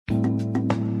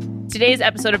Today's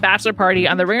episode of Bachelor Party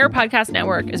on the Ringer Podcast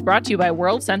Network is brought to you by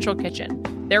World Central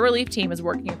Kitchen. Their relief team is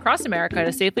working across America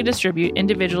to safely distribute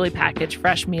individually packaged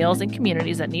fresh meals in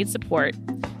communities that need support.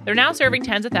 They're now serving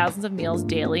tens of thousands of meals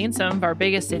daily in some of our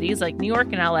biggest cities like New York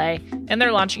and LA, and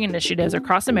they're launching initiatives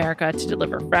across America to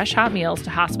deliver fresh, hot meals to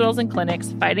hospitals and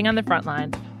clinics fighting on the front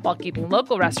lines while keeping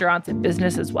local restaurants in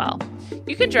business as well.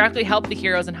 You can directly help the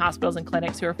heroes in hospitals and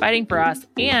clinics who are fighting for us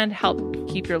and help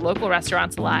keep your local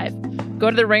restaurants alive. Go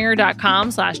to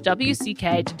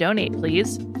theringer.com/WCK to donate,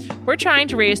 please. We're trying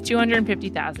to raise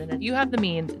 $250,000, and if you have the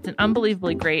means, it's an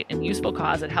unbelievably great and useful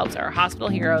cause that helps our hospital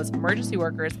heroes, emergency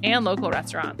workers, and local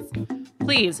restaurants.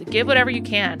 Please give whatever you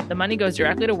can. The money goes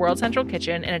directly to World Central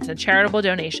Kitchen, and it's a charitable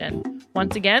donation.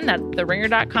 Once again, that's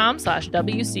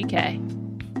theringer.com/WCK.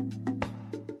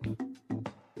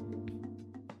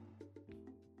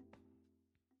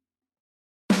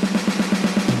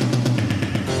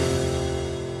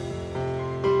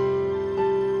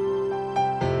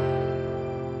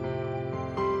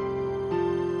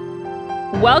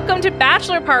 Welcome to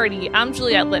Bachelor Party. I'm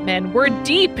Juliette Littman. We're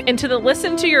deep into the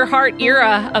listen to your heart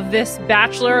era of this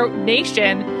Bachelor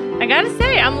Nation. I gotta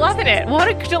say, I'm loving it. What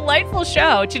a delightful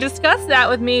show. To discuss that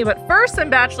with me, but first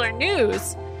in Bachelor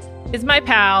news, is my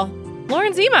pal,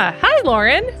 Lauren Zima. Hi,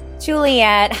 Lauren.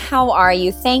 Juliette, how are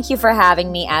you? Thank you for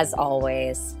having me, as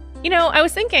always. You know, I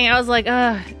was thinking, is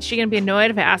she going to be annoyed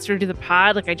if I asked her to do the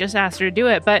pod? Like, I just asked her to do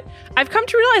it. But I've come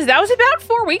to realize that was about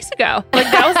 4 weeks ago.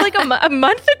 Like, that was like a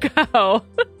month ago.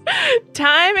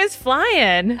 Time is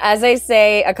flying. As I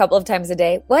say a couple of times a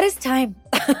day, what is time?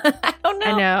 I don't know.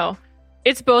 I know.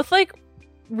 It's both, like,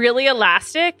 really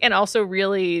elastic and also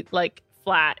really, like,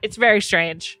 flat. It's very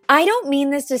strange. I don't mean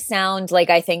this to sound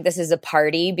like I think this is a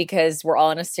party because we're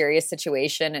all in a serious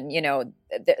situation and, you know,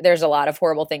 there's a lot of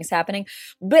horrible things happening.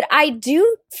 But I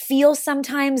do feel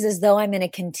sometimes as though I'm in a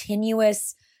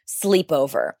continuous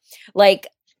sleepover. Like,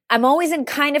 I'm always in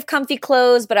kind of comfy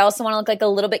clothes, but I also want to look like a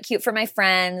little bit cute for my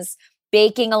friends,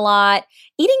 baking a lot,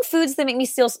 eating foods that make me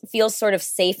still feel sort of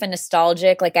safe and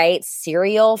nostalgic. Like I ate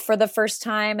cereal for the first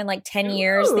time in like 10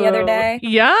 years the other day.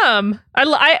 Yum.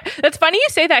 That's funny you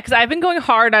say that because I've been going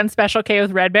hard on Special K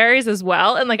with red berries as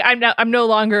well. And like, I'm no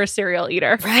longer a cereal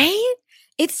eater. Right?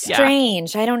 It's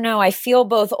strange. I don't know. I feel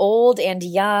both old and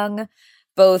young,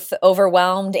 both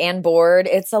overwhelmed and bored.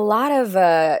 It's a lot of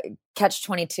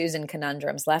catch-22s and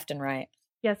conundrums left and right.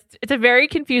 Yes, it's a very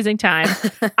confusing time.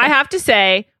 I have to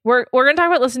say, we're going to talk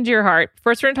about Listen to Your Heart.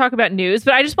 First, we're going to talk about news,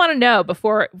 but I just want to know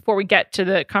before we get to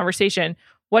the conversation,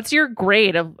 what's your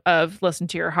grade of Listen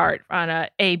to Your Heart on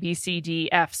a B, C, D,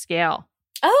 F scale?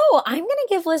 Oh, I'm going to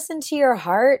give Listen to Your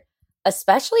Heart,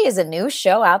 especially as a new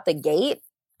show out the gate,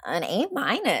 an A-.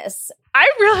 I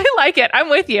really like it. I'm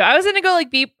with you. I was going to go like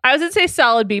B. I was going to say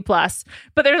solid B+, but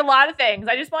there's a lot of things.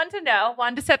 I just wanted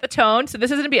to set the tone. So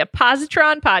this is going to be a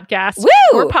positron podcast. Woo!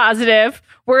 We're positive.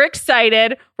 We're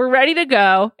excited. We're ready to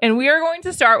go. And we are going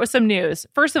to start with some news.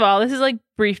 First of all, this is like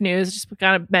brief news. Just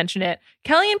kind of mention it.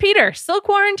 Kelly and Peter still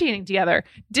quarantining together.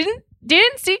 Didn't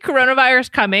see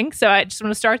coronavirus coming. So I just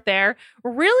want to start there.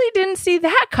 Really didn't see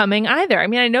that coming either. I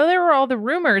mean, I know there were all the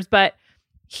rumors, but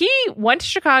he went to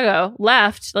Chicago,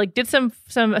 left, like did some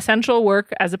essential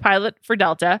work as a pilot for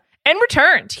Delta, and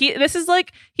returned. He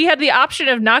had the option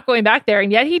of not going back there,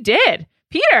 and yet he did.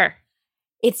 Peter.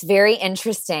 It's very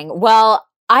interesting. Well,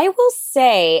 I will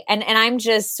say, and I'm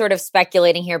just sort of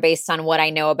speculating here based on what I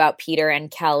know about Peter and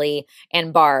Kelly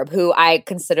and Barb, who I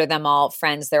consider them all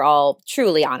friends. They're all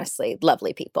truly, honestly,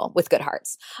 lovely people with good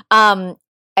hearts,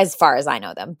 as far as I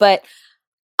know them. But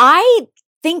I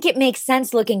think it makes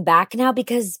sense looking back now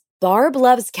because Barb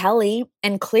loves Kelly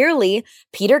and clearly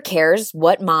Peter cares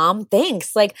what mom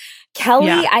thinks. Like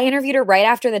Kelly, I interviewed her right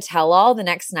after the tell-all the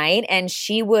next night and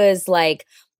she was like,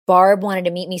 Barb wanted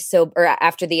to meet me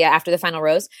after the final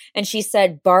rose. And she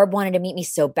said, Barb wanted to meet me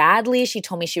so badly. She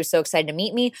told me she was so excited to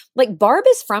meet me. Like Barb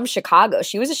is from Chicago.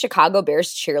 She was a Chicago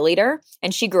Bears cheerleader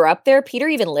and she grew up there. Peter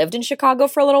even lived in Chicago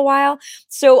for a little while.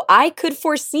 So I could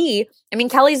foresee, I mean,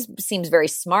 Kelly seems very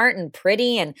smart and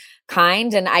pretty and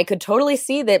kind. And I could totally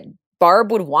see that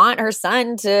Barb would want her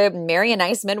son to marry a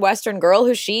nice Midwestern girl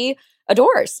who she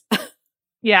adores.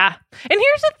 Yeah. And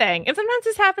here's the thing. And sometimes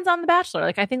this happens on The Bachelor.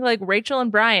 Like, I think like Rachel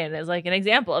and Brian is like an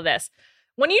example of this.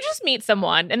 When you just meet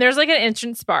someone and there's like an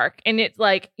instant spark and it's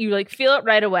like, you like feel it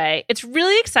right away. It's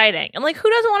really exciting. And like, who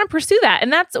doesn't want to pursue that?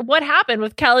 And that's what happened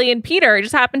with Kelly and Peter. It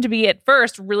just happened to be at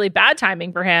first really bad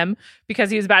timing for him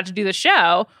because he was about to do the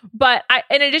show. But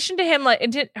in addition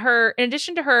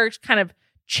to her kind of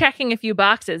checking a few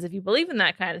boxes, if you believe in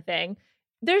that kind of thing,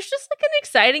 there's just like an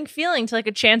exciting feeling to like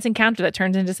a chance encounter that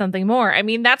turns into something more. I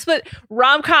mean, that's what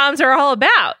rom-coms are all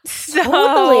about. So.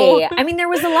 Totally. I mean, there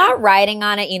was a lot riding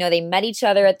on it. You know, they met each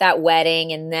other at that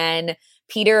wedding, and then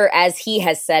Peter, as he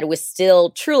has said, was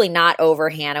still truly not over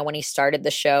Hannah when he started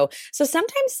the show. So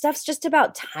sometimes stuff's just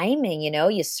about timing, you know,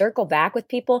 you circle back with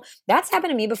people. That's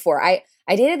happened to me before. I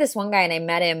dated this one guy and I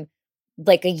met him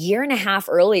like a year and a half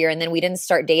earlier, and then we didn't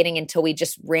start dating until we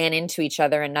just ran into each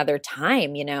other another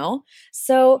time, you know?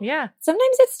 So yeah,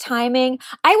 sometimes it's timing.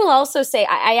 I will also say,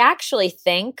 I actually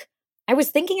think, I was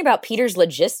thinking about Peter's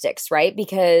logistics, right?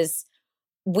 Because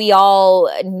we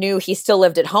all knew he still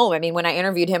lived at home. I mean, when I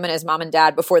interviewed him and his mom and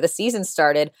dad before the season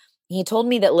started, he told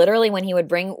me that literally when he would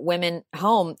bring women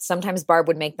home, sometimes Barb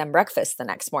would make them breakfast the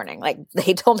next morning. Like,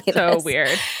 they told me so this.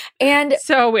 Weird. And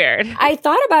so weird. I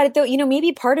thought about it though, you know,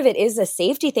 maybe part of it is a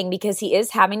safety thing because he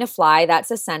is having to fly.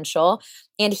 That's essential.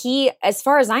 And he, as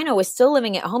far as I know, was still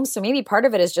living at home. So maybe part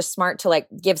of it is just smart to like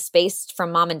give space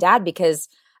from mom and dad because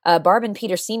Barb and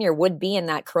Peter Sr. would be in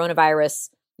that coronavirus,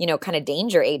 you know, kind of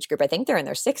danger age group. I think they're in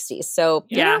their 60s. So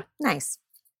yeah, nice.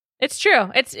 It's true.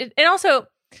 And also,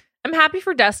 I'm happy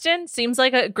for Dustin. Seems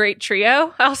like a great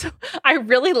trio. I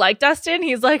really like Dustin.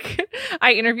 He's like,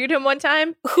 I interviewed him one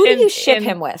time. Who do you ship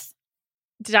him with?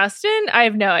 Dustin? I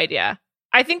have no idea.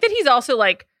 I think that he's also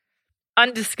like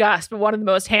undiscussed, but one of the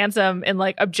most handsome and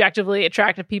like objectively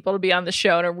attractive people to be on the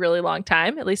show in a really long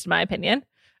time, at least in my opinion.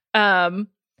 When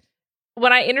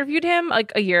I interviewed him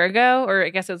like a year ago, or I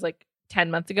guess it was like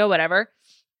 10 months ago, whatever,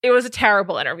 it was a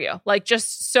terrible interview. Like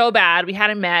just so bad. We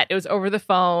hadn't met. It was over the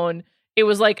phone. It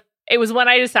was when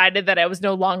I decided that I was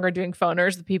no longer doing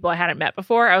phoners with people I hadn't met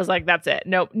before. I was like, that's it.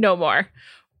 No more.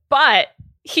 But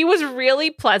he was really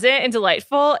pleasant and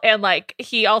delightful. And like,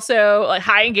 he also like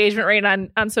high engagement rate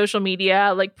on social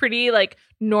media, like pretty like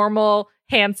normal,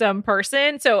 handsome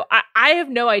person. So I have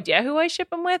no idea who I ship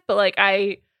him with, but like,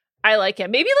 I like him.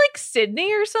 Maybe like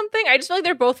Sydney or something. I just feel like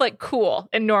they're both like cool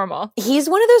and normal. He's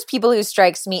one of those people who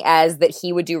strikes me as that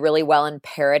he would do really well in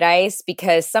Paradise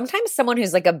because sometimes someone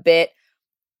who's like a bit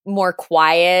more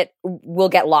quiet will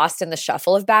get lost in the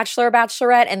shuffle of Bachelor or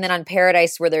Bachelorette. And then on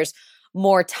Paradise, where there's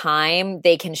more time,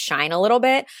 they can shine a little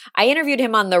bit. I interviewed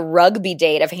him on the rugby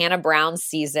date of Hannah Brown's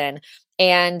season.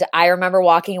 And I remember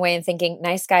walking away and thinking,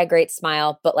 nice guy, great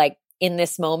smile. But like in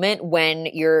this moment when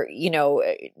you're, you know,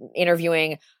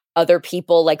 interviewing other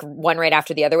people, like one right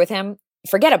after the other with him,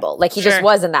 forgettable. Like he just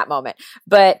was in that moment.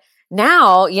 But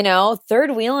now, you know,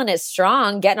 third wheeling is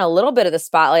strong, getting a little bit of the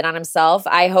spotlight on himself.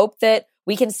 I hope that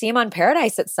we can see him on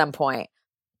Paradise at some point.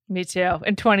 Me too.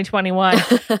 In 2021.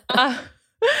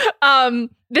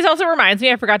 This also reminds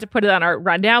me, I forgot to put it on our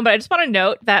rundown, but I just want to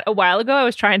note that a while ago I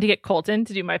was trying to get Colton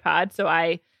to do my pod. So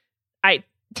I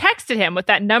texted him with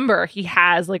that number he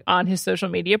has like on his social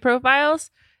media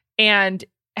profiles. And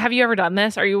have you ever done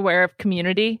this? Are you aware of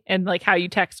Community and like how you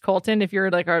text Colton if you're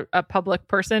like a public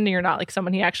person and you're not like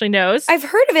someone he actually knows? I've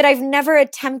heard of it. I've never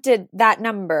attempted that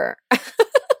number.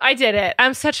 I did it.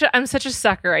 I'm such a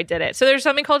sucker. I did it. So there's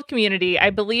something called Community. I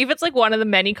believe it's like one of the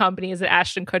many companies that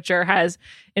Ashton Kutcher has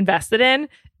invested in.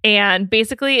 And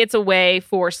basically it's a way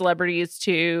for celebrities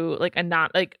to like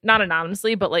not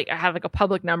anonymously, but like have like a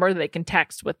public number that they can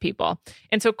text with people.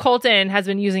 And so Colton has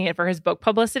been using it for his book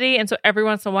publicity. And so every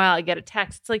once in a while I get a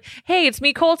text. It's like, hey, it's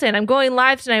me, Colton. I'm going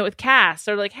live tonight with Cass.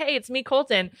 Or like, hey, it's me,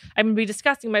 Colton. I'm going to be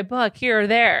discussing my book here or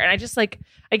there. And I just like,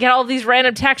 I get all these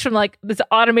random texts from like this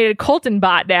automated Colton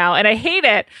bot now. And I hate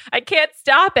it. I can't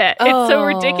stop it. It's so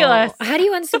ridiculous. How do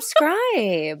you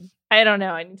unsubscribe? I don't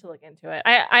know. I need to look into it.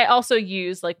 I also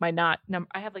use like my not number.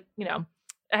 I have like, you know,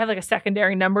 I have like a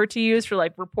secondary number to use for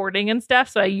like reporting and stuff.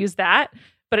 So I use that,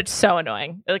 but it's so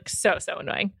annoying. Like so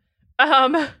annoying.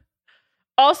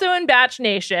 Also in Batch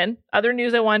Nation, other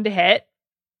news I wanted to hit.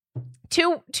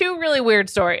 Two really weird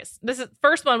stories.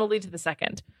 First one will lead to the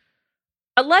second.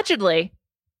 Allegedly,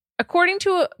 according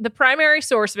to the primary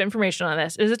source of information on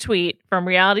this is a tweet from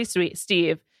Reality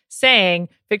Steve saying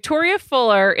Victoria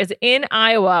Fuller is in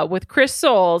Iowa with Chris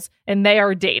Soules and they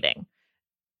are dating.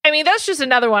 I mean, that's just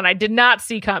another one I did not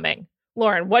see coming.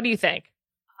 Lauren, what do you think?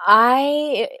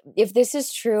 If this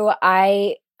is true,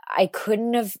 I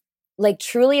couldn't have, like,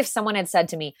 truly, if someone had said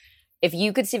to me, if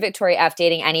you could see Victoria F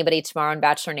dating anybody tomorrow in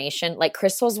Bachelor Nation, like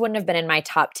Chris Soules wouldn't have been in my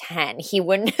top 10. He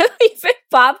wouldn't have even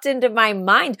popped into my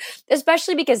mind,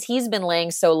 especially because he's been laying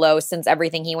so low since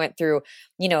everything he went through,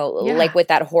 you know, like with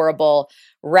that horrible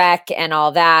wreck and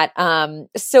all that.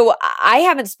 So I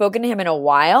haven't spoken to him in a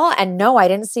while. And no, I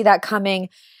didn't see that coming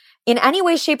in any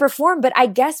way, shape, or form. But I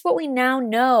guess what we now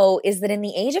know is that in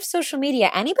the age of social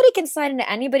media, anybody can slide into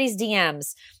anybody's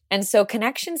DMs. And so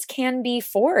connections can be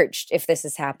forged if this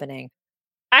is happening.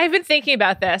 I've been thinking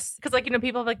about this because, like,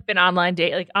 people have like been online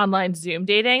Zoom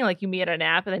dating. Like, you meet at an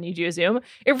app and then you do a Zoom.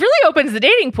 It really opens the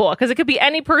dating pool because it could be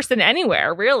any person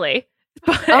anywhere, really.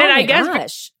 But, and I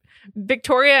guess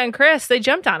Victoria and Chris, they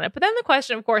jumped on it. But then the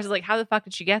question, of course, is like, how the fuck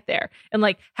did she get there? And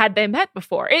like, had they met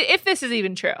before? If this is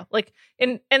even true. Like,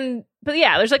 but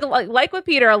yeah, there's like with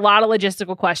Peter, a lot of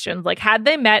logistical questions. Like, had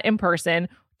they met in person?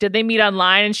 Did they meet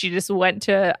online and she just went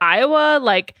to Iowa?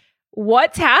 Like,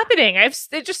 what's happening? There's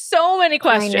just so many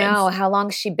questions. I know. How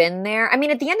long's she been there? I mean,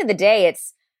 at the end of the day,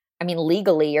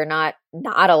 legally, you're not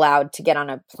allowed to get on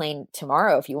a plane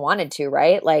tomorrow if you wanted to,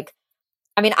 right? Like,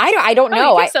 I mean, I don't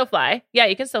know. You can still fly. Yeah,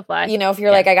 you can still fly. You know, if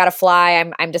you're like, I got to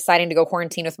fly, I'm deciding to go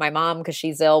quarantine with my mom because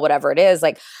she's ill, whatever it is.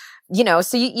 Like, you know,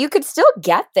 so you could still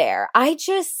get there.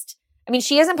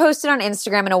 She hasn't posted on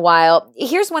Instagram in a while.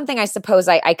 Here's one thing I suppose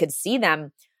I could see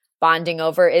them bonding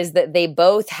over is that they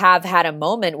both have had a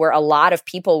moment where a lot of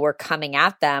people were coming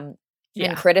at them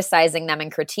and criticizing them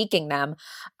and critiquing them.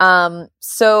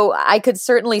 So I could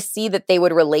certainly see that they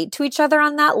would relate to each other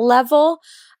on that level.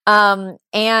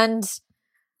 And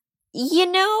you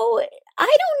know,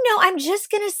 I don't know. I'm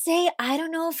just going to say, I don't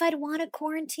know if I'd want to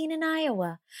quarantine in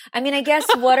Iowa. I mean, I guess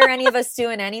what are any of us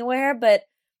doing anywhere? But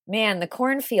man, the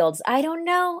cornfields, I don't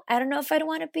know. I don't know if I'd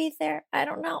want to be there. I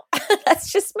don't know.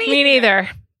 That's just me. Me neither.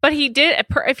 But he did,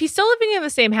 if he's still living in the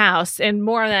same house, and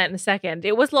more on that in a second,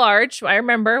 it was large. I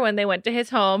remember when they went to his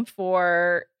home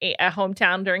for a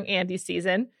hometown during Andy's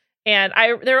season. And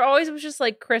there always was just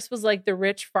like, Chris was like the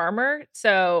rich farmer.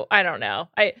 So I don't know.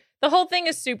 The whole thing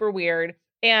is super weird.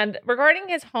 And regarding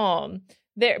his home,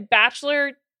 their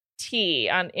Bachelor T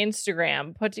on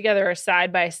Instagram put together a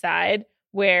side-by-side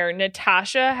where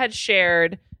Natasha had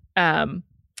shared a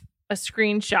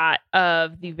screenshot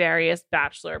of the various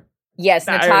Bachelor. Yes,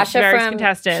 Natasha from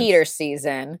contestants. Peter's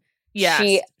season. Yeah,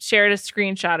 she shared a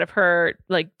screenshot of her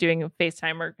like doing a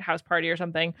FaceTime or house party or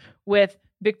something with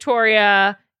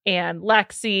Victoria and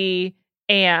Lexi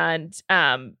and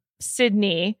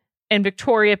Sydney and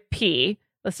Victoria P.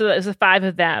 So it was the 5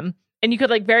 of them. And you could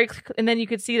and then you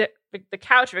could see that the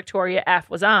couch Victoria F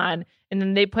was on. And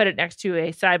then they put it next to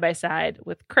a side-by-side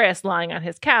with Chris lying on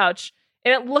his couch.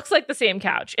 And it looks like the same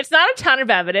couch. It's not a ton of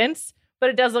evidence, but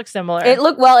it does look similar.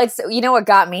 It's, you know what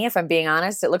got me, if I'm being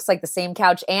honest? It looks like the same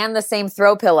couch and the same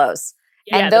throw pillows.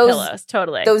 Yeah, and the pillows,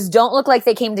 totally. Those don't look like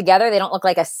they came together. They don't look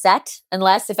like a set,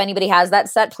 unless if anybody has that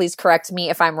set, please correct me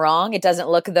if I'm wrong. It doesn't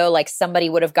look, though, like somebody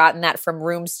would have gotten that from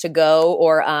Rooms to Go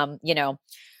or,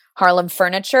 Harlem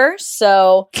Furniture.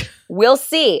 So we'll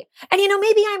see. And,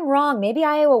 maybe I'm wrong. Maybe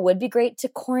Iowa would be great to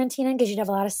quarantine in because you'd have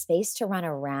a lot of space to run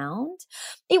around.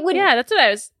 It would. Yeah, that's what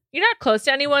I was. You're not close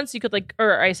to anyone, so you could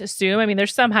or I assume,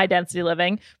 there's some high density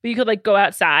living, but you could go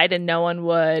outside and no one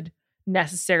would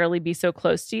necessarily be so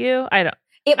close to you.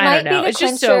 It might don't know. be the it's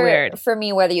just so weird for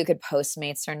me whether you could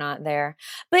Postmates or not there.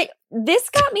 But this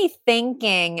got me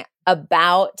thinking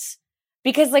about,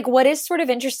 because what is sort of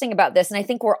interesting about this, and I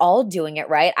think we're all doing it,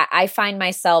 right? I find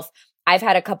myself, I've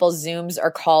had a couple Zooms or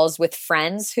calls with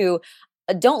friends who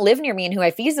don't live near me and who I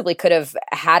feasibly could have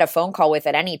had a phone call with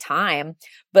at any time,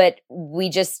 but we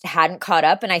just hadn't caught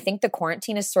up. And I think the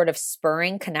quarantine is sort of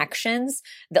spurring connections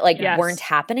that weren't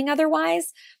happening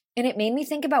otherwise. And it made me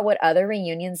think about what other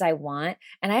reunions I want.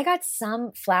 And I got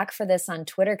some flack for this on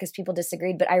Twitter because people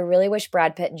disagreed, but I really wish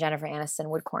Brad Pitt and Jennifer Aniston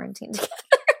would quarantine together.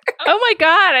 Oh my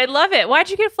God, I love it. Why'd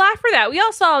you get flack for that? We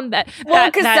all saw him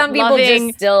because some people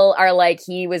just still are like,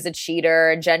 he was a cheater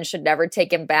and Jen should never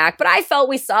take him back. But I felt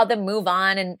we saw them move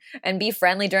on and be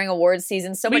friendly during awards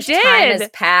season. So much time has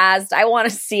passed. I want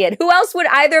to see it. Who else would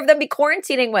either of them be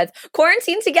quarantining with?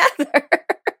 Quarantine together.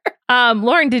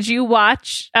 Lauren, did you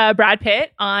watch Brad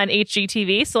Pitt on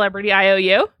HGTV, Celebrity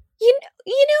IOU?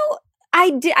 I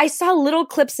did. I saw little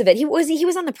clips of it. He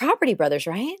was on the Property Brothers,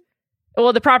 right?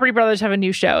 Well, the Property Brothers have a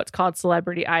new show. It's called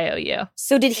Celebrity IOU.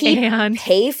 So did he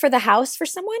pay for the house for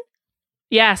someone?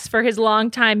 Yes, for his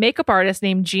longtime makeup artist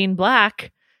named Jean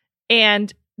Black.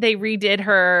 And they redid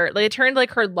her. They turned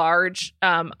her large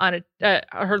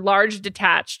her large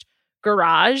detached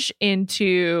garage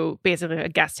into basically a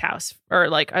guest house or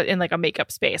in a makeup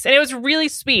space. And it was really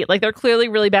sweet. They're clearly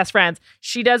really best friends.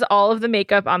 She does all of the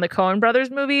makeup on the Coen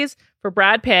Brothers movies for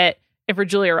Brad Pitt and for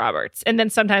Julia Roberts, and then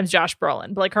sometimes Josh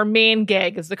Brolin. But her main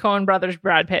gig is the Coen Brothers,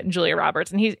 Brad Pitt and Julia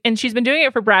Roberts, and she's been doing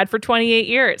it for Brad for 28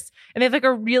 years, and they have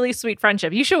a really sweet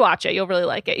friendship. You should watch it; you'll really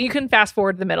like it. You can fast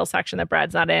forward to the middle section that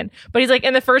Brad's not in, but he's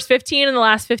in the first 15 and the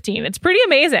last 15. It's pretty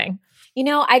amazing.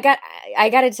 I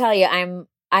got to tell you,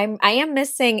 I am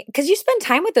missing, because you spend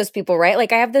time with those people, right?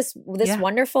 Like I have this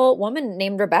wonderful woman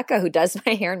named Rebecca who does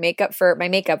my hair and makeup for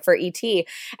ET, and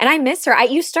I miss her.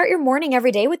 You start your morning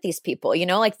every day with these people, you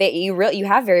know, like you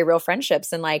have very real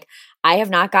friendships, and like I have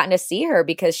not gotten to see her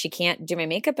because she can't do my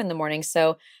makeup in the morning.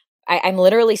 So I'm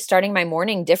literally starting my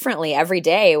morning differently every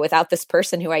day without this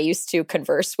person who I used to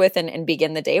converse with and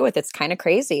begin the day with. It's kind of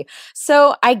crazy.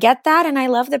 So I get that. And I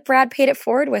love that Brad paid it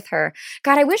forward with her.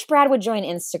 God, I wish Brad would join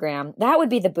Instagram. That would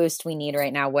be the boost we need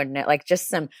right now, wouldn't it? Like just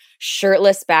some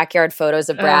shirtless backyard photos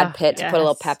of Brad Pitt to put a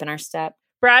little pep in our step.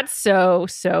 Brad's so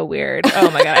weird. Oh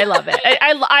my God. I love it.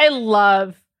 I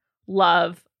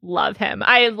love him.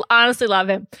 I honestly love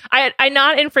him. I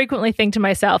not infrequently think to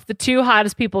myself, the two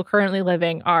hottest people currently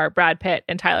living are Brad Pitt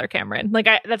and Tyler Cameron. Like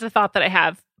that's a thought that I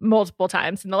have multiple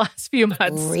times in the last few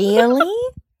months. Really?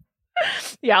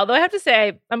 Yeah. Although I have to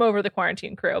say I'm over the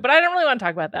quarantine crew, but I don't really want to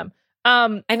talk about them.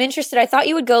 I'm interested. I thought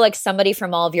you would go like somebody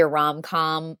from all of your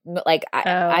rom-com, like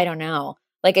I don't know.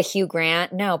 Like a Hugh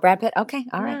Grant? No, Brad Pitt? Okay,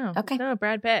 all right. Okay. No,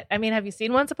 Brad Pitt. I mean, have you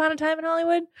seen Once Upon a Time in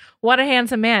Hollywood? What a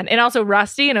handsome man. And also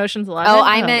Rusty in Ocean's 11. Oh,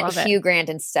 I meant Hugh Grant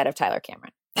instead of Tyler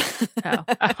Cameron.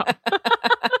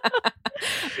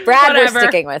 Brad, we're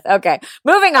sticking with. Okay,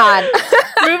 moving on.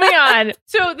 Moving on.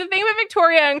 So the thing with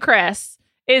Victoria and Chris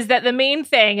is that the main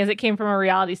thing is it came from a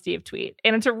Reality Steve tweet.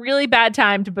 And it's a really bad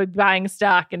time to be buying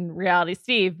stock in Reality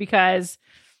Steve because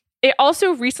it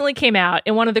also recently came out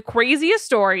in one of the craziest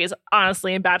stories,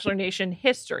 honestly, in Bachelor Nation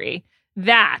history,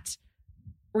 that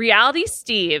Reality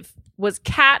Steve was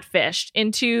catfished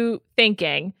into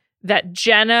thinking that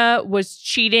Jenna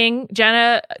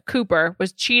Cooper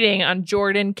was cheating on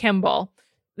Jordan Kimball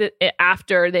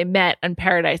after they met on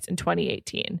Paradise in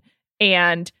 2018.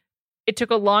 And it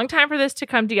took a long time for this to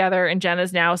come together, and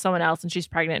Jenna's now someone else, and she's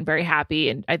pregnant and very happy.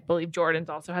 And I believe Jordan's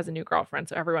also has a new girlfriend,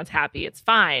 so everyone's happy. It's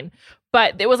fine.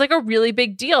 But it was like a really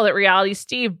big deal that Reality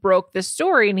Steve broke this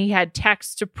story, and he had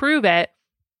texts to prove it,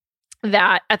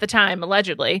 that at the time,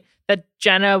 allegedly, that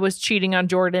Jenna was cheating on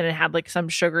Jordan and had like some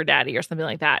sugar daddy or something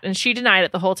like that. And she denied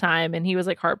it the whole time, and he was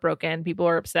like heartbroken. People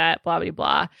were upset, blah, blah,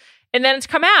 blah. And then it's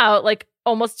come out like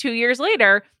almost 2 years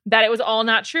later that it was all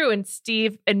not true. And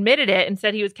Steve admitted it and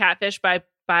said he was catfished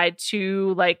by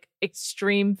two like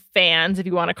extreme fans, if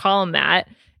you want to call them that.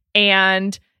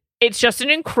 And it's just an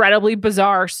incredibly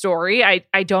bizarre story.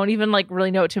 I don't even like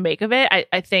really know what to make of it.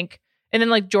 I think, and then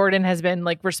like Jordan has been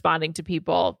like responding to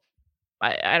people.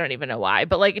 I don't even know why,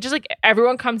 but like, it just like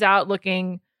everyone comes out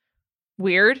looking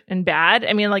weird and bad.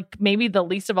 I mean, like maybe the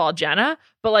least of all Jenna,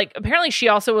 but like apparently she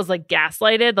also was like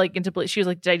gaslighted, like she was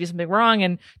like, did I do something wrong?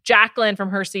 And Jacqueline from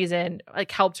her season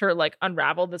like helped her like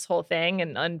unravel this whole thing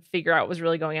and figure out what was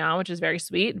really going on, which is very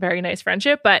sweet, very nice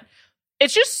friendship. But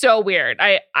it's just so weird.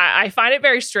 I find it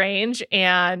very strange.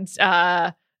 And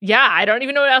yeah, I don't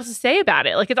even know what else to say about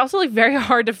it. Like, it's also like very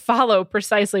hard to follow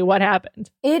precisely what happened.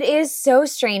 It is so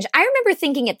strange. I remember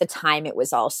thinking at the time it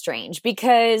was all strange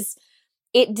because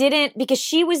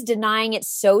she was denying it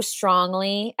so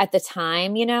strongly at the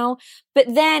time, you know?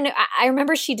 But then I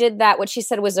remember she did that, what she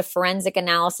said was a forensic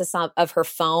analysis of her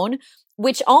phone,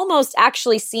 which almost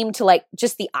actually seemed to like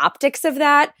just the optics of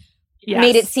that. Yes.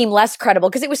 Made it seem less credible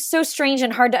because it was so strange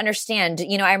and hard to understand.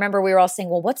 You know, I remember we were all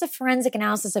saying, well, what's a forensic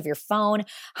analysis of your phone?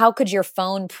 How could your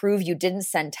phone prove you didn't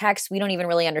send text? We don't even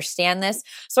really understand this.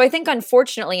 So I think,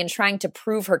 unfortunately, in trying to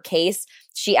prove her case,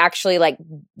 she actually like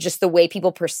just the way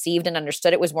people perceived and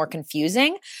understood it was more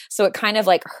confusing. So it kind of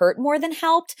like hurt more than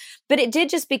helped. But it did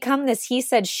just become this he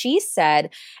said, she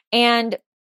said. And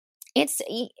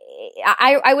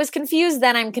I was confused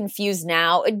then. I'm confused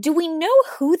now. Do we know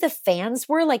who the fans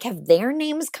were? Like, have their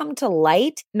names come to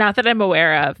light? Not that I'm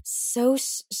aware of. So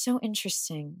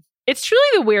interesting. It's truly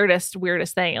the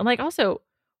weirdest thing. And like, also,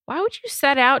 why would you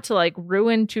set out to like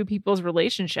ruin two people's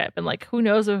relationship? And like, who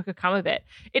knows what could come of it?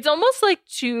 It's almost like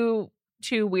too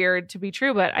weird to be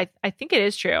true, but I think it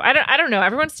is true. I don't know.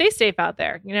 Everyone stay safe out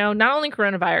there. You know, not only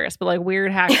coronavirus, but like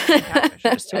weird hackers and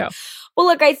catfishers too. Well,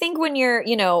 look, I think when you're,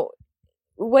 you know,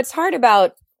 what's hard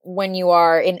about when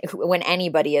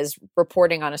anybody is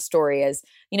reporting on a story is,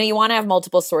 you know, you want to have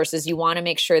multiple sources. You want to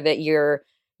make sure that you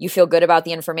feel good about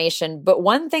the information. But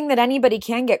one thing that anybody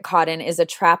can get caught in is a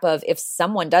trap of if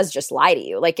someone does just lie to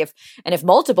you, like if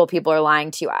multiple people are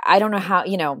lying to you, I don't know how,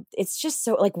 you know, it's just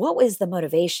so like, what was the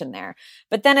motivation there?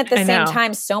 But then at the same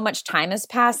time, so much time has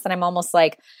passed that I'm almost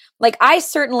like I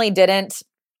certainly didn't.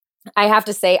 I have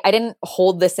to say, I didn't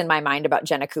hold this in my mind about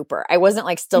Jenna Cooper. I wasn't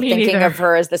like still thinking of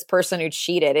her as this person who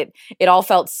cheated. It all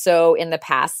felt so in the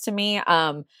past to me.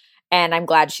 And I'm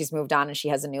glad she's moved on and she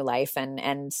has a new life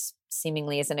and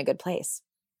seemingly is in a good place.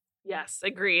 Yes,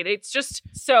 agreed. It's just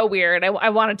so weird. I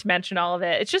wanted to mention all of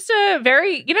it. It's just a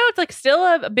very, it's like still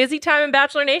a busy time in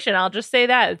Bachelor Nation. I'll just say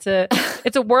that.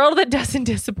 It's a world that doesn't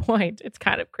disappoint. It's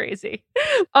kind of crazy.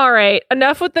 All right,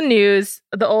 enough with the news,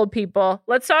 the old people.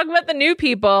 Let's talk about the new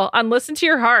people on Listen to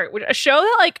Your Heart, a show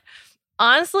that like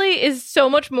honestly is so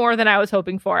much more than I was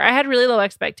hoping for. I had really low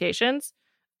expectations.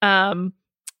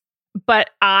 But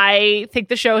I think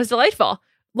the show is delightful.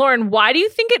 Lauren, why do you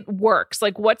think it works?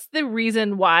 Like, what's the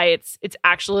reason why it's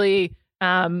actually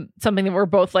something that we're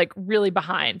both like really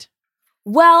behind?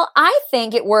 Well, I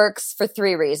think it works for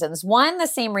 3 reasons. One, the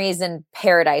same reason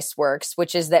Paradise works,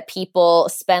 which is that people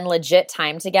spend legit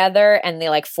time together and they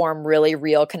like form really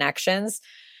real connections.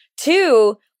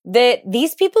 2, that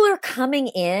these people are coming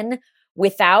in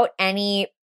without any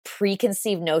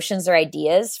preconceived notions or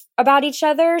ideas about each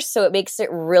other, so it makes it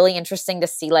really interesting to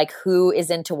see like who is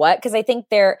into what, because I think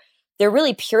they're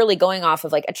really purely going off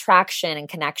of like attraction and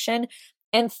connection.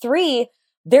 And 3,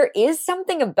 there is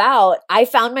something about, I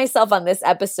found myself on this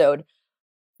episode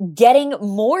getting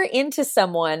more into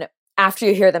someone after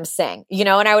you hear them sing, and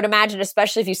I would imagine,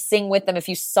 especially if you sing with them, if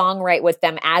you songwrite with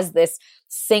them as this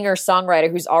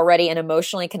singer-songwriter who's already an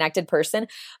emotionally connected person.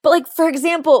 But like, for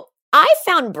example, I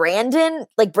found Brandon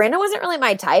wasn't really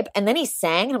my type. And then he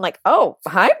sang and I'm like, oh,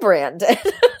 hi, Brandon.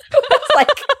 It's like,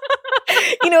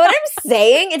 you know what I'm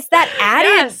saying? It's that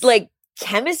added like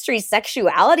chemistry,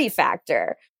 sexuality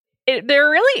factor. There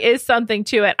really is something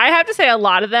to it. I have to say a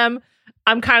lot of them,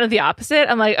 I'm kind of the opposite.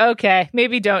 I'm like, okay,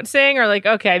 maybe don't sing, or like,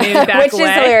 okay, maybe back Which away.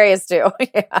 Is hilarious too.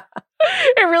 Yeah.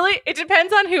 It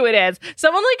depends on who it is.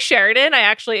 Someone like Sheridan,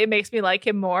 it makes me like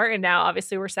him more. And now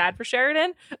obviously we're sad for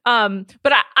Sheridan.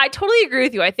 But I totally agree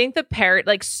with you. I think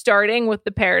starting with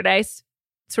the Paradise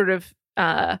sort of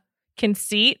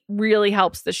conceit really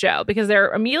helps the show because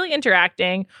they're immediately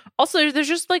interacting. Also, there's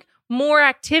just like more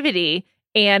activity.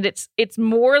 And it's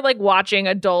more like watching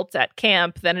adults at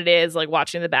camp than it is like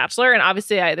watching The Bachelor. And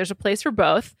obviously there's a place for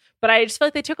both. But I just feel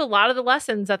like they took a lot of the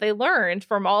lessons that they learned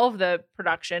from all of the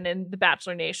production in The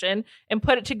Bachelor Nation and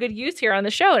put it to good use here on the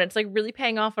show. And it's like really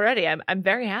paying off already. I'm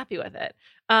very happy with it.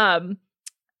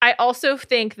 I also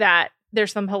think that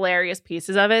there's some hilarious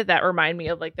pieces of it that remind me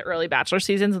of like the early Bachelor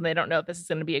seasons when they don't know if this is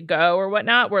going to be a go or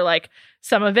whatnot, where like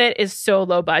some of it is so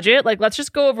low budget. Like, let's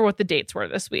just go over what the dates were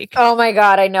this week. Oh my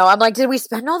God, I know. I'm like, did we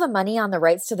spend all the money on the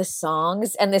rights to the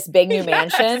songs and this big new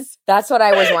mansion? That's what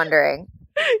I was wondering.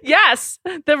 Yes,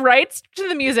 the rights to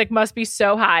the music must be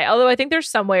so high. Although I think there's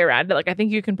some way around it. Like, I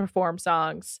think you can perform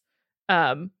songs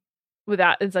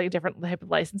without, it's like a different type of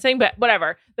licensing, but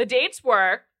whatever. The dates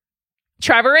were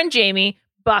Trevor and Jamie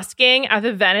busking at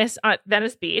the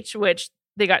Venice Beach, which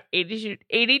they got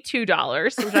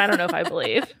 $82, which I don't know if I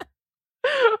believe.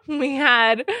 We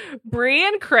had Bree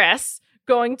and Chris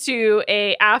going to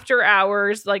a after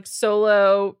hours like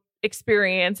solo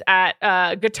experience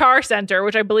at Guitar Center,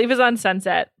 which I believe is on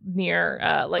Sunset near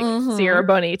Sierra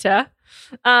Bonita.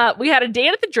 We had a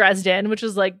date at the Dresden, which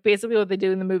is like basically what they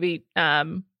do in the movie.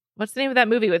 What's the name of that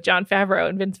movie with Jon Favreau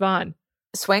and Vince Vaughn?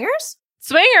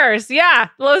 Swingers, yeah.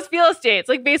 Los Feliz dates.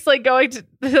 Like basically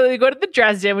they go to the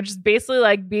Dresden, which is basically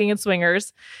like being in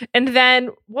swingers. And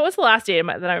then what was the last date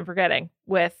that I'm forgetting?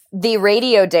 With the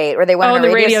radio date where they went on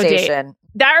a radio station. Date.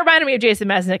 That reminded me of Jason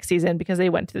Mesnick's season because they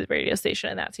went to the radio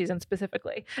station in that season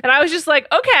specifically. And I was just like,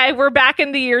 okay, we're back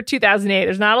in the year 2008.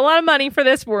 There's not a lot of money for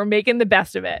this, but we're making the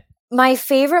best of it. My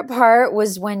favorite part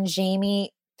was when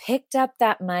Jamie picked up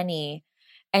that money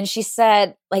and she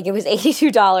said, like, it was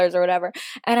 $82 or whatever.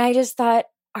 And I just thought,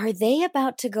 are they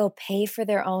about to go pay for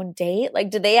their own date? Like,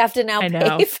 do they have to now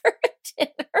pay for a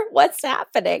dinner? What's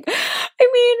happening? I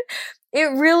mean,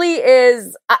 it really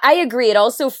is. I agree. It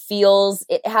also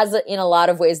it has in a lot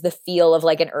of ways the feel of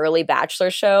like an early Bachelor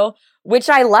show, which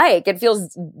I like. It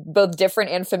feels both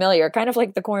different and familiar, kind of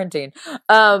like The Quarantine.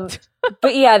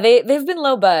 But yeah, they've been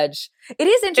low budge. It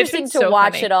is interesting to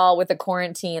watch it all with a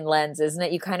quarantine lens, isn't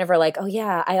it? You kind of are like, oh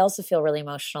yeah, I also feel really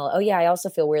emotional. Oh yeah, I also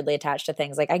feel weirdly attached to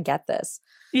things. Like, I get this.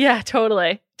 Yeah,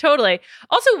 totally.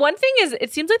 Also, one thing is,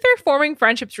 it seems like they're forming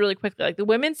friendships really quickly. Like the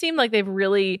women seem like they've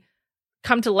really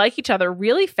come to like each other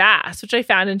really fast, which I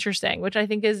found interesting, which I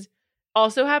think is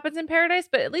also happens in Paradise.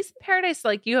 But at least in Paradise,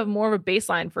 like you have more of a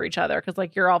baseline for each other because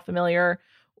like you're all familiar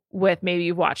with, maybe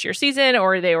you've watched your season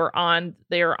or they were on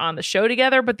the show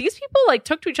together. But these people like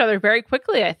took to each other very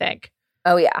quickly, I think.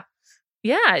 Oh yeah.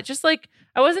 Yeah. Just like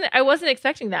I wasn't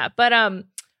expecting that. But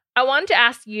I wanted to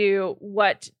ask you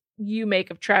what you make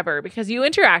of Trevor because you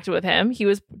interacted with him.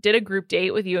 He did a group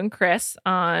date with you and Chris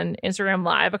on Instagram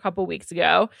Live a couple weeks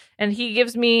ago. And he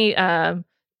gives me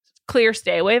clear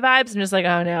stay away vibes. I'm just like,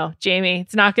 oh no, Jamie,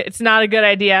 it's not a good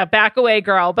idea. Back away,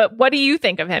 girl. But what do you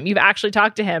think of him? You've actually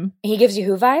talked to him. He gives you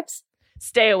who vibes?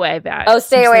 Stay away vibes. Oh,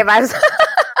 stay away vibes.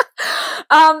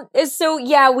 So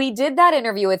yeah, we did that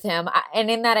interview with him. And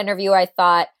in that interview, I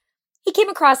thought he came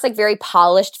across like very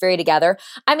polished, very together.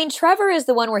 I mean, Trevor is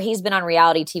the one where he's been on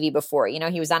reality TV before. You know,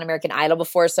 he was on American Idol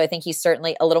before. So I think he's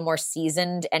certainly a little more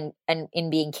seasoned and in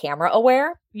being camera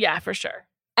aware. Yeah, for sure.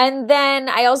 And then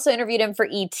I also interviewed him for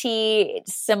ET,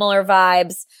 similar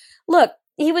vibes. Look,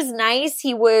 he was nice.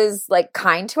 He was like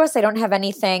kind to us. I don't have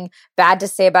anything bad to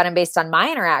say about him based on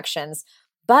my interactions.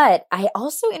 But I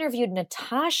also interviewed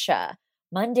Natasha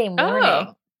Monday morning.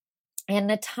 Oh. And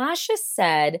Natasha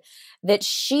said that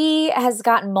she has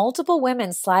gotten multiple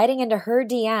women sliding into her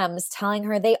DMs telling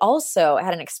her they also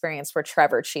had an experience where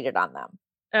Trevor cheated on them.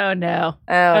 Oh, no.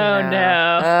 Oh,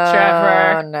 no.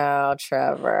 Trevor. Oh, no,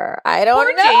 Trevor. I don't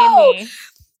Poor know. Jamie.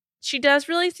 She does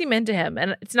really seem into him,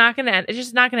 and it's not going to end. It's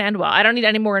just not going to end well. I don't need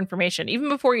any more information. Even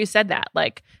before you said that,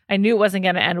 like, I knew it wasn't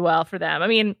going to end well for them. I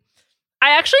mean,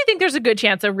 I actually think there's a good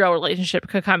chance a real relationship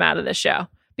could come out of this show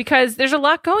because there's a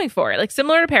lot going for it. Like,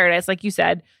 similar to Paradise, like you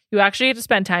said, you actually get to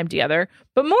spend time together.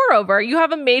 But moreover, you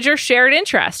have a major shared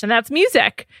interest, and that's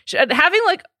music. Having,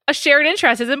 like, a shared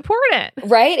interest is important.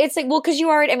 Right? It's like, well, because you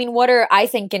already, I mean, I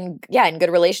think in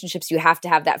good relationships, you have to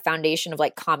have that foundation of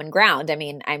like common ground. I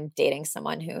mean, I'm dating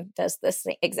someone who does this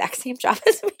exact same job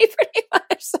as me pretty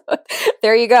much. So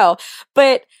there you go.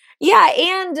 But yeah,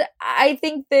 and I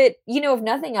think that, you know, if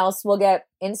nothing else, we'll get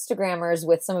Instagrammers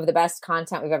with some of the best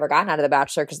content we've ever gotten out of The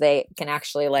Bachelor because they can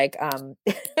actually like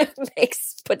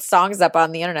put songs up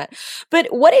on the internet. But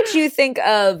what did you think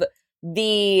of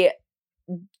the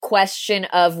question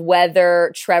of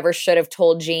whether Trevor should have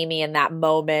told Jamie in that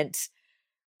moment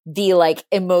the like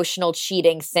emotional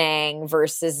cheating thing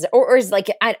versus or is like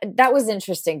that was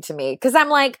interesting to me because I'm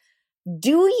like,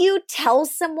 do you tell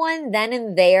someone then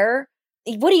and there?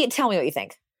 What do you tell me what you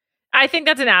think? I think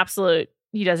that's an absolute.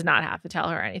 He does not have to tell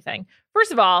her anything.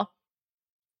 First of all,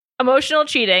 emotional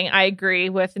cheating, I agree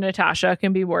with Natasha,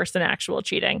 can be worse than actual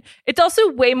cheating. It's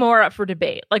also way more up for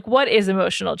debate. Like, what is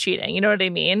emotional cheating? You know what I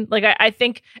mean? Like, I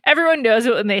think everyone knows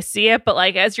it when they see it, but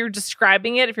like, as you're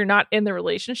describing it, if you're not in the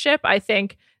relationship, I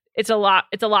think it's a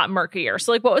lot murkier.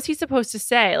 So like, what was he supposed to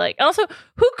say? Like, also,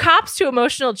 who cops to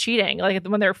emotional cheating? Like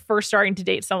when they're first starting to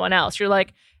date someone else, you're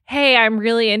like, hey, I'm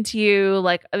really into you.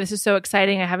 Like, this is so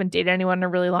exciting. I haven't dated anyone in a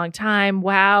really long time.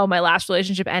 Wow, my last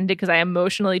relationship ended because I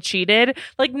emotionally cheated.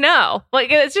 Like, no,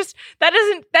 like it's just that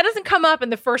doesn't come up in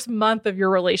the first month of your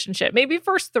relationship. Maybe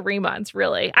first 3 months,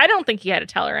 really. I don't think he had to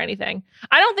tell her anything.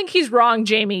 I don't think he's wrong,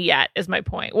 Jamie, yet, is my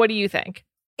point. What do you think?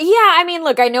 Yeah, I mean,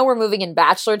 look, I know we're moving in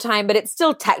Bachelor time, but it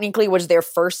still technically was their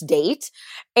first date.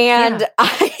 And yeah.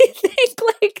 I think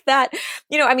like that,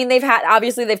 you know, I mean,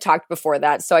 they've talked before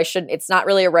that, so it's not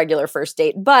really a regular first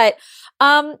date. But, you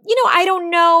know, I don't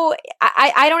know.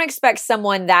 I don't expect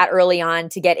someone that early on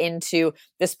to get into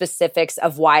the specifics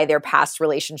of why their past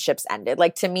relationships ended.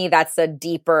 Like, to me, that's a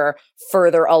deeper,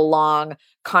 further along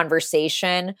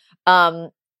conversation.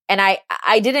 And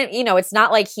I didn't, you know, it's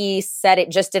not like he said it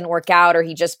just didn't work out or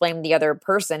he just blamed the other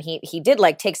person. He did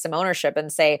like take some ownership and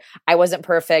say, I wasn't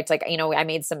perfect. Like, you know, I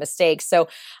made some mistakes. So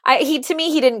to me,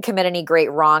 he didn't commit any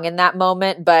great wrong in that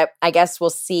moment, but I guess we'll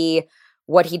see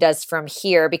what he does from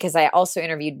here because I also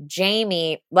interviewed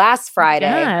Jamie last Friday.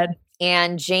 God.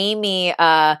 And Jamie,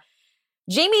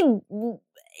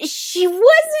 she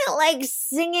wasn't like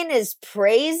singing his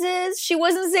praises. She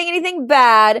wasn't saying anything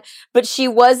bad, but she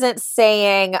wasn't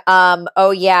saying,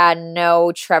 oh yeah,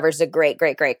 no, Trevor's a great,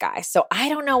 great, great guy. So I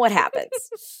don't know what happens.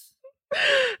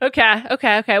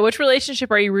 Okay. Which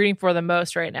relationship are you rooting for the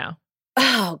most right now?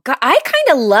 Oh God, I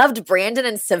kind of loved Brandon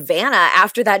and Savannah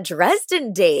after that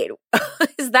Dresden date.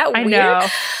 Is that weird? I know.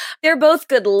 They're both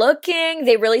good looking.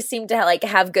 They really seem to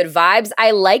have good vibes.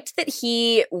 I liked that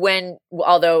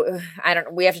although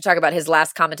we have to talk about his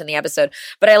last comment in the episode,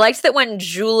 but I liked that when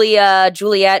Julia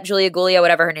Gulia,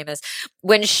 whatever her name is,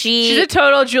 she's a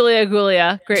total Julia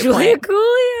Gulia. Great Julia point.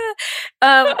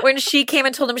 Gulia. When she came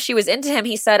and told him she was into him,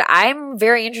 he said, I'm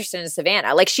very interested in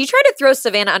Savannah. Like, she tried to throw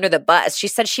Savannah under the bus. She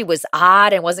said she was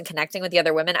odd and wasn't connecting with the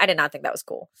other women. I did not think that was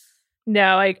cool.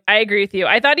 No, I agree with you.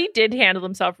 I thought he did handle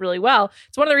himself really well.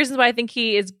 It's one of the reasons why I think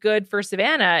he is good for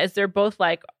Savannah is they're both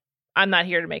like, I'm not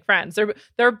here to make friends.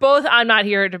 They're both I'm not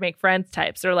here to make friends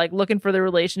types. They're like looking for the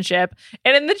relationship.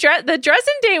 And in the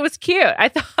Dresden date was cute. I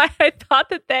thought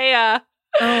that they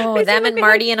them and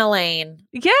Marty and Elaine.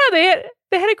 Yeah, they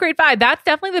had a great vibe. That's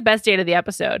definitely the best date of the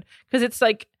episode because it's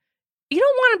like you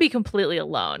don't want to be completely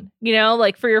alone, you know,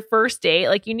 like for your first date,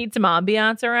 like you need some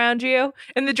ambiance around you.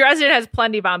 And the Dresden has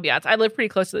plenty of ambiance. I live pretty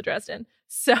close to the Dresden.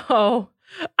 So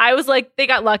I was like, they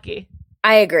got lucky.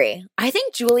 I agree. I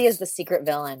think Julia's the secret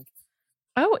villain.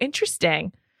 Oh,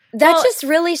 interesting. That just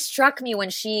really struck me when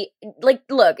she, like,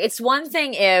 look, it's one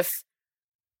thing if,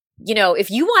 you know,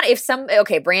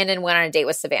 Brandon went on a date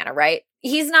with Savannah, right?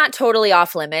 He's not totally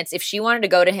off limits. If she wanted to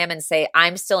go to him and say,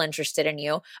 I'm still interested in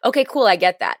you. Okay, cool. I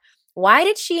get that. Why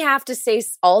did she have to say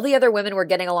all the other women were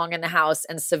getting along in the house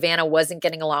and Savannah wasn't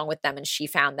getting along with them and she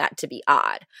found that to be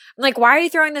odd? I'm like, why are you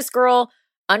throwing this girl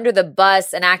under the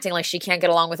bus and acting like she can't get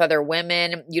along with other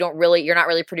women? You're not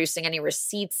really producing any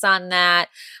receipts on that.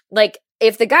 Like,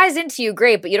 if the guy's into you,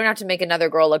 great, but you don't have to make another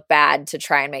girl look bad to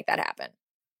try and make that happen.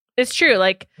 It's true.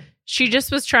 Like, she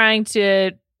just was trying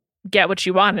to get what she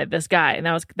wanted, this guy, and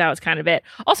that was kind of it.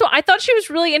 Also, I thought she was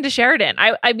really into Sheridan.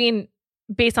 I mean,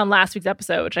 based on last week's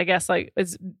episode, which I guess like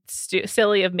is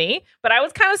silly of me, but I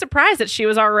was kind of surprised that she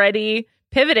was already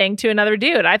pivoting to another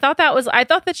dude. I thought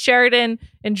that Sheridan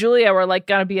and Julia were like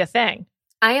gonna be a thing.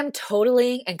 I am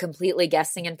totally and completely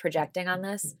guessing and projecting on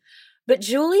this, but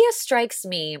Julia strikes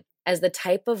me as the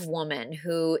type of woman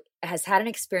who has had an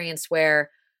experience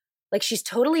where, like, she's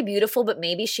totally beautiful, but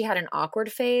maybe she had an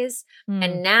awkward phase,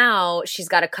 and now she's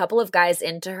got a couple of guys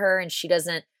into her, and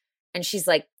she's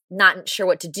like not sure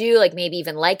what to do, like maybe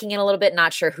even liking it a little bit,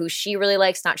 not sure who she really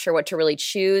likes, not sure what to really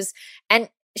choose. And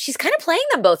she's kind of playing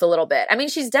them both a little bit. I mean,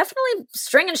 she's definitely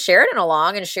stringing Sheridan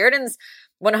along, and Sheridan's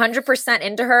 100%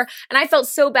 into her. And I felt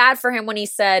so bad for him when he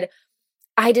said,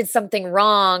 I did something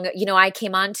wrong. You know, I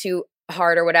came on too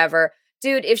hard or whatever.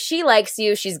 Dude, if she likes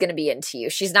you, she's going to be into you.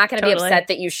 She's not going to be upset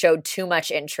that you showed too much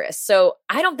interest. So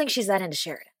I don't think she's that into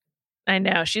Sheridan. I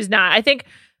know. She's not. I think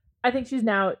she's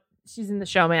in the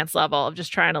showmance level of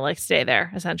just trying to like stay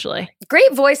there, essentially.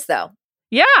 Great voice, though.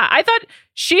 Yeah, I thought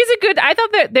I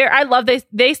thought I love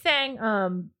they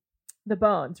sang The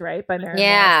Bones, right? By Maren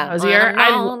Morris.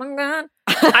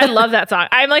 I love that song.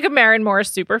 I'm like a Maren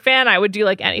Morris super fan. I would do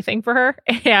like anything for her.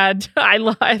 And I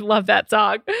love that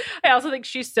song. I also think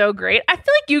she's so great. I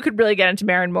feel like you could really get into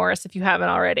Maren Morris if you haven't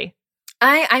already.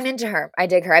 I'm into her. I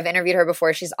dig her. I've interviewed her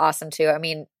before. She's awesome too. I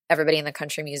mean, everybody in the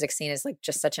country music scene is like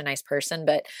just such a nice person.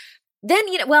 But then,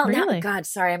 you know, well, really? Now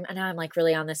I'm like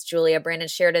really on this Julia Brandon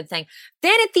Sheridan thing.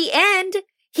 Then at the end,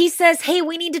 he says, hey,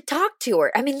 we need to talk to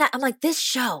her. I mean, I'm like, this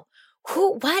show,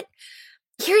 what?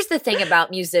 Here's the thing about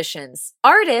musicians,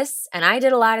 artists, and I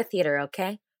did a lot of theater,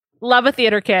 okay? Love a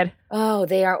theater kid. Oh,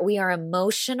 we are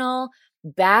emotional,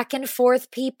 back and forth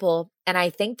people. And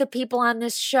I think the people on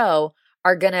this show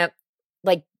are going to,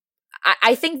 like,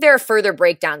 I think there are further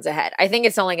breakdowns ahead. I think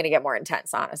it's only going to get more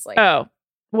intense, honestly. Oh,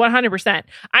 100%.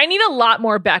 I need a lot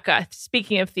more Becca.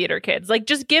 Speaking of theater kids, like,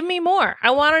 just give me more.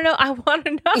 I want to know.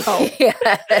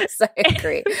 Yes, I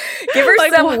agree. Give her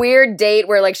like, some weird date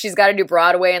where like she's got to do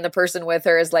Broadway and the person with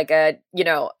her is like a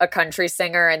country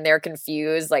singer and they're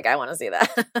confused. Like, I want to see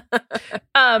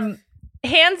that.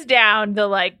 Hands down, the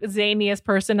like zaniest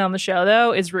person on the show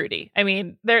though is Rudy. I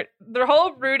mean, their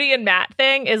whole Rudy and Matt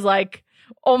thing is like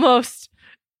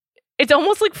it's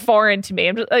almost like foreign to me.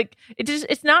 I'm just like,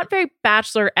 it's not very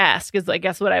Bachelor-esque is I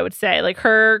guess what I would say. Like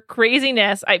her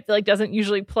craziness, I feel like doesn't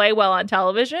usually play well on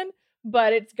television,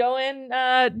 but it's going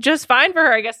just fine for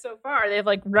her, I guess, so far. They've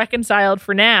like reconciled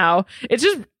for now. It's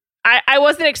just, I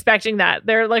wasn't expecting that.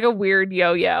 They're like a weird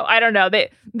yo-yo. I don't know.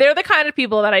 They're the kind of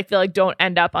people that I feel like don't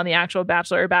end up on the actual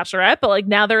Bachelor or Bachelorette, but like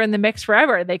now they're in the mix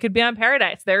forever. They could be on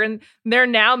Paradise. They're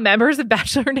now members of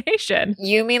Bachelor Nation.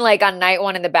 You mean like on night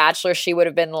one in The Bachelor, she would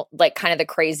have been like kind of the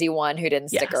crazy one who didn't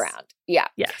stick around. Yeah.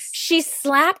 Yes. She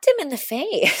slapped him in the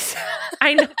face.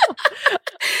 I know.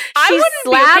 She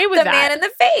slapped the man in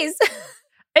the face.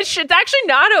 It's actually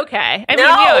not okay. I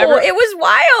mean, it was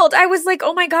wild. I was like,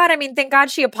 oh my God. I mean, thank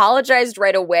God she apologized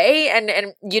right away. And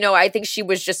I think she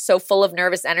was just so full of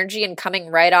nervous energy and coming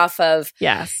right off of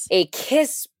a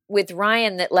kiss with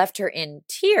Ryan that left her in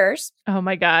tears. Oh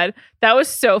my God. That was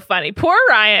so funny. Poor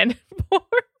Ryan.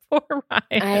 Poor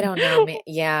Ryan. I don't know.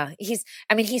 Yeah. He's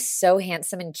so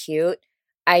handsome and cute.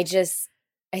 I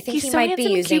think he might be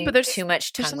using too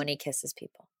much tongue when he kisses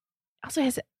people. Also,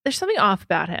 there's something off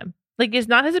about him. Like, it's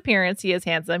not his appearance. He is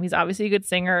handsome. He's obviously a good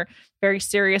singer, very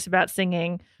serious about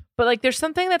singing. But, like, there's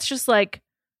something that's just like,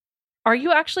 are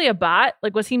you actually a bot?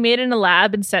 Like, was he made in a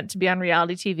lab and sent to be on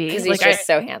reality TV? Because he's just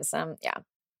so handsome. Yeah.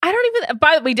 I don't even,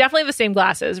 by the way, we definitely have the same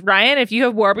glasses. Ryan, if you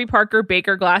have Warby Parker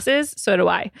Baker glasses, so do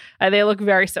I. They look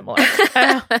very similar.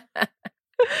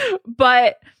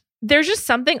 But there's just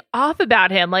something off about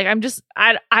him. Like,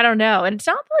 I don't know. And it's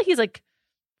not like he's like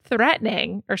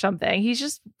threatening or something. He's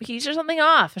just something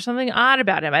off. There's something odd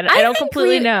about him. I don't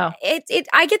completely know.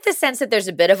 I get the sense that there's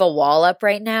a bit of a wall up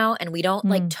right now, and we don't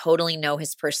like totally know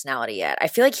his personality yet. I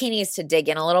feel like he needs to dig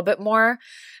in a little bit more.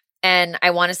 And I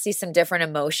want to see some different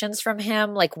emotions from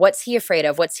him. Like, what's he afraid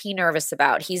of? What's he nervous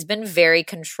about? He's been very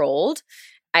controlled.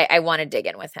 I want to dig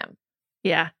in with him.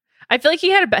 Yeah. I feel like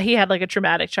he had like a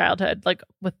traumatic childhood, like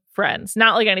with friends.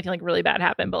 Not like anything like really bad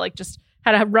happened, but like just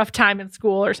had a rough time in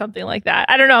school or something like that.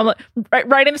 I don't know. I'm like,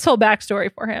 writing this whole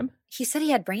backstory for him. He said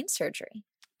he had brain surgery.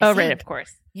 Right, of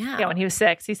course. Yeah, when he was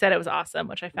 6, he said it was awesome,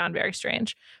 which I found very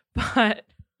strange. But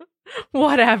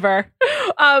whatever.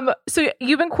 So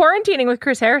you've been quarantining with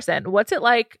Chris Harrison. What's it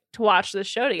like to watch this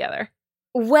show together?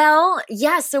 Well,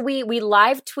 yeah. So we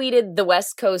live tweeted the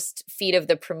West Coast feed of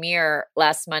the premiere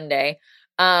last Monday,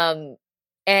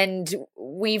 and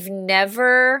we've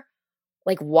never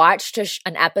like watched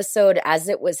an episode as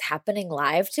it was happening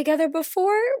live together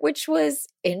before, which was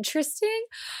interesting.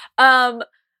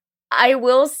 I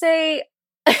will say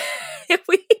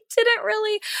we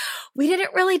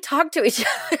didn't really talk to each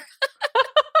other.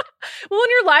 Well, when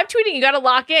you're live tweeting, you got to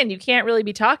lock in. You can't really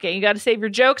be talking. You got to save your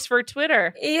jokes for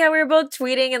Twitter. Yeah, we were both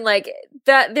tweeting, and like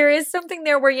that, there is something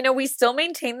there where, you know, we still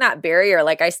maintain that barrier.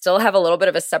 Like I still have a little bit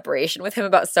of a separation with him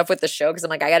about stuff with the show because I'm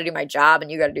like, I got to do my job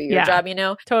and you got to do your job, you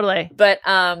know? Totally. But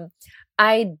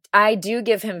I do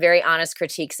give him very honest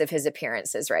critiques of his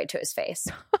appearances right to his face.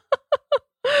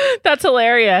 That's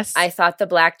hilarious. I thought the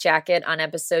black jacket on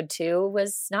episode 2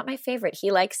 was not my favorite.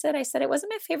 He likes it. I said it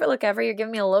wasn't my favorite look ever. You're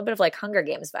giving me a little bit of like Hunger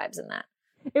Games vibes in that.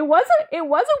 It was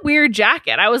a weird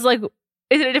jacket. I was like,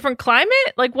 is it a different climate?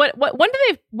 Like when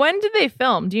did they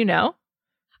film? Do you know?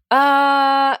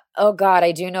 Oh God,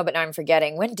 I do know, but now I'm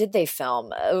forgetting. When did they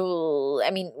film? Oh, I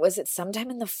mean, was it sometime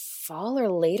in the fall or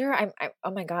later?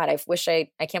 Oh my God, I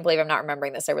can't believe I'm not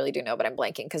remembering this. I really do know, but I'm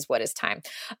blanking because what is time?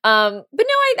 But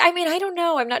no, I mean, I don't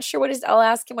know. I'm not sure I'll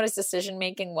ask him what his decision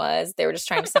making was. They were just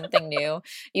trying something new.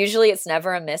 Usually it's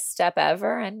never a misstep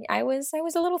ever. And I was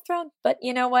a little thrown, but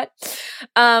you know what?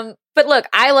 But look,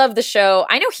 I love the show.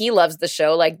 I know he loves the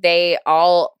show. Like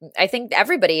I think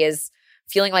everybody is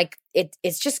feeling like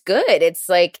it's just good. It's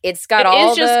like it's got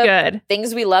all the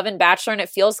things we love in Bachelor, and it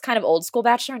feels kind of old school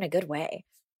Bachelor in a good way.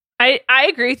 I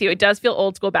agree with you. It does feel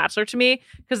old school Bachelor to me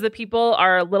because the people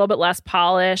are a little bit less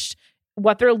polished.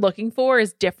 What they're looking for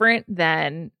is different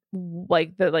than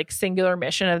like the like singular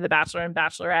mission of the Bachelor and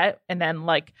Bachelorette, and then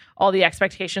like all the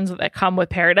expectations that come with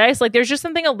Paradise. Like there's just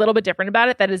something a little bit different about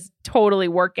it that is totally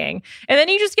working. And then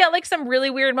you just get like some really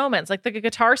weird moments. Like the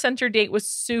Guitar Center date was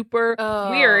super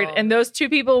weird, and those two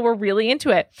people were really into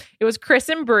it. It was Chris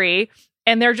and Brie,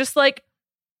 and they're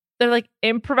like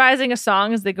improvising a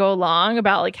song as they go along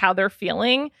about like how they're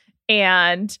feeling,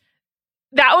 and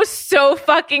that was so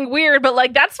fucking weird. But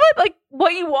like that's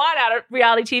what you want out of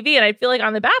reality TV. And I feel like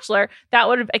on The Bachelor, that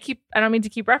would have I don't mean to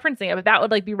keep referencing it, but that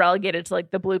would like be relegated to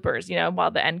like the bloopers, you know,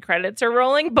 while the end credits are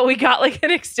rolling. But we got like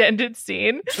an extended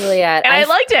scene. Juliet, and I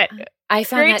liked it. I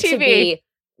found Great that TV. To be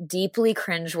deeply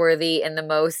cringeworthy in the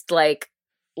most like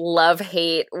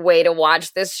love-hate way to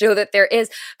watch this show that there is.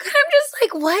 Cause I'm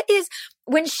just like,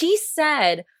 when she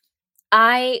said,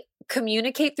 I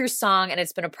communicate through song, and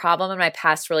it's been a problem in my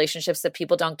past relationships that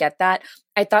people don't get that.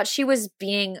 I thought she was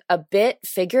being a bit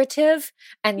figurative,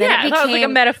 and then it became like a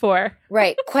metaphor,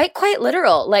 right? Quite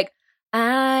literal. Like,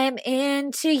 I'm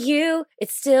into you.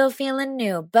 It's still feeling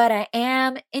new, but I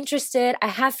am interested. I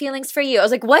have feelings for you. I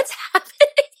was like, what's happening?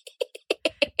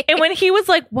 And when he was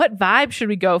like, what vibe should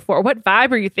we go for? What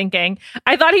vibe are you thinking?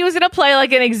 I thought he was going to play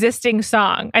like an existing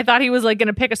song. I thought he was like going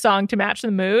to pick a song to match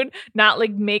the mood, not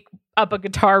like make up a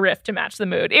guitar riff to match the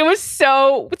mood. It was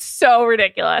so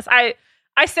ridiculous. I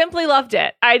simply loved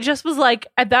it. I just was like,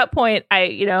 at that point,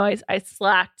 I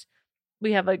slacked.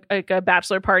 We have like a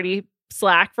bachelor party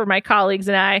Slack for my colleagues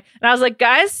and I was like,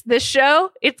 guys, this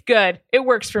show, it's good. It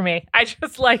works for me. I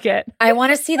just like it. I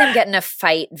want to see them get in a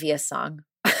fight via song.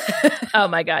 Oh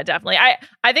my God, definitely.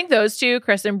 I think those two,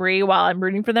 Chris and Brie, while I'm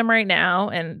rooting for them right now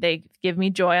and they give me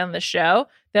joy on the show,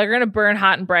 they're going to burn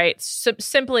hot and bright.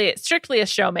 Strictly a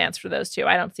showmance for those two.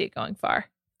 I don't see it going far.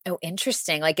 Oh,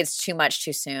 interesting. Like it's too much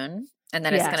too soon, and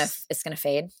then it's gonna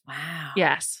fade. Wow.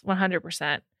 Yes,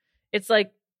 100%. It's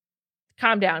like,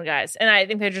 calm down, guys. And I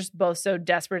think they're just both so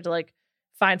desperate to like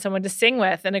find someone to sing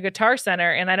with in a Guitar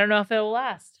Center, and I don't know if it will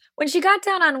last. When she got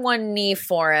down on one knee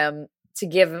for him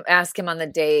to ask him on the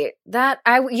date, that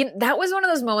was one of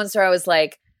those moments where I was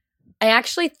like, I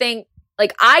actually think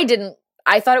like I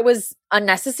thought it was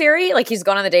unnecessary. Like he's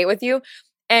gone on the date with you.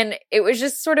 And it was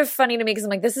just sort of funny to me because I'm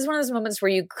like, this is one of those moments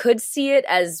where you could see it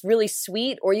as really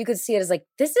sweet, or you could see it as like,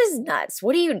 this is nuts.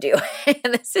 What are you doing?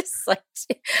 And this is like,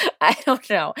 I don't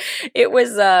know. It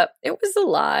was a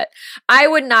lot. I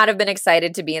would not have been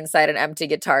excited to be inside an empty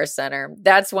Guitar Center.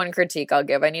 That's one critique I'll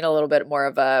give. I need a little bit more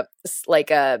of a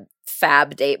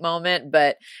fab date moment,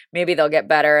 but maybe they'll get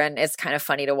better. And it's kind of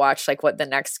funny to watch like what the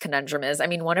next conundrum is. I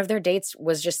mean, one of their dates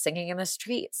was just singing in the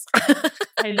streets.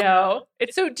 I know.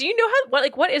 So do you know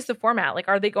what is the format? Like,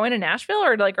 are they going to Nashville,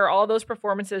 or like, are all those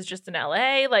performances just in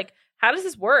LA? Like, how does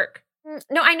this work?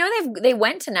 No, I know they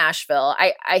went to Nashville.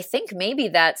 I think maybe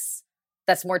that's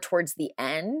more towards the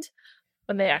end.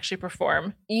 When they actually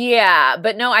perform. Yeah.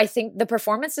 But no, I think the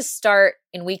performances start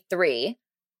in week 3.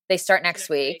 They start next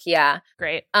week. Yeah.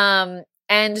 Great.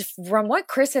 And from what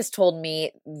Chris has told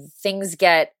me, things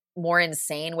get more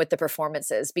insane with the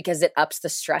performances because it ups the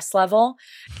stress level,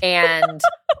 and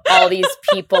all these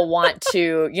people want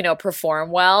to,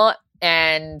 perform well,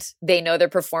 and they know they're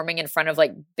performing in front of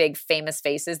like big famous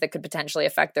faces that could potentially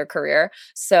affect their career.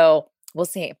 So we'll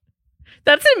see.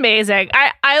 That's amazing.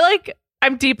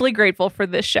 I'm deeply grateful for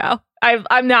this show.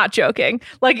 I'm not joking.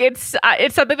 Like it's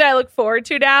something that I look forward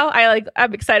to now.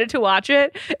 I'm excited to watch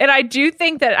it. And I do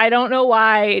think that I don't know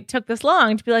why it took this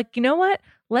long to be like, you know what?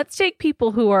 Let's take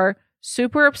people who are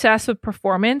super obsessed with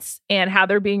performance and how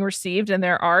they're being received in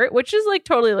their art, which is like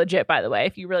totally legit, by the way.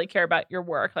 If you really care about your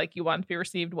work, like you want to be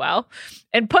received well,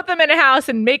 and put them in a house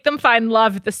and make them find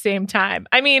love at the same time.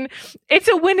 I mean, it's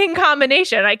a winning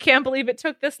combination. I can't believe it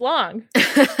took this long.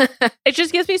 It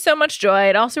just gives me so much joy.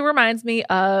 It also reminds me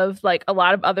of like a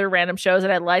lot of other random shows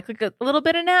that I like a little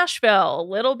bit of Nashville, a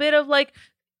little bit of like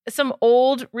some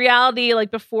old reality, like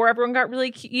before everyone got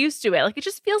really used to it. Like it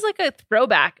just feels like a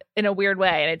throwback in a weird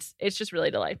way. And it's just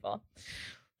really delightful.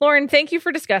 Lauren, thank you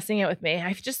for discussing it with me.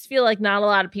 I just feel like not a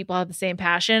lot of people have the same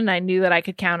passion. I knew that I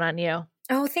could count on you.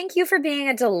 Oh, thank you for being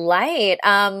a delight.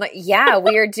 Yeah,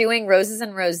 we are doing Roses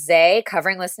and Rosé,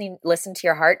 covering Listen to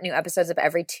Your Heart, new episodes of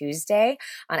every Tuesday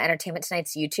on Entertainment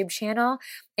Tonight's YouTube channel.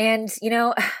 And,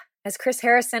 as Chris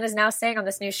Harrison is now saying on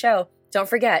this new show, don't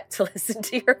forget to listen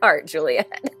to your heart, Juliet.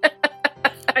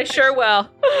 I sure will.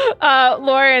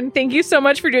 Lauren, thank you so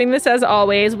much for doing this as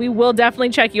always. We will definitely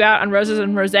check you out on Roses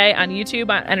and Rosé on YouTube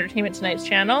on Entertainment Tonight's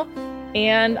channel.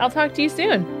 And I'll talk to you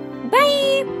soon.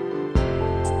 Bye.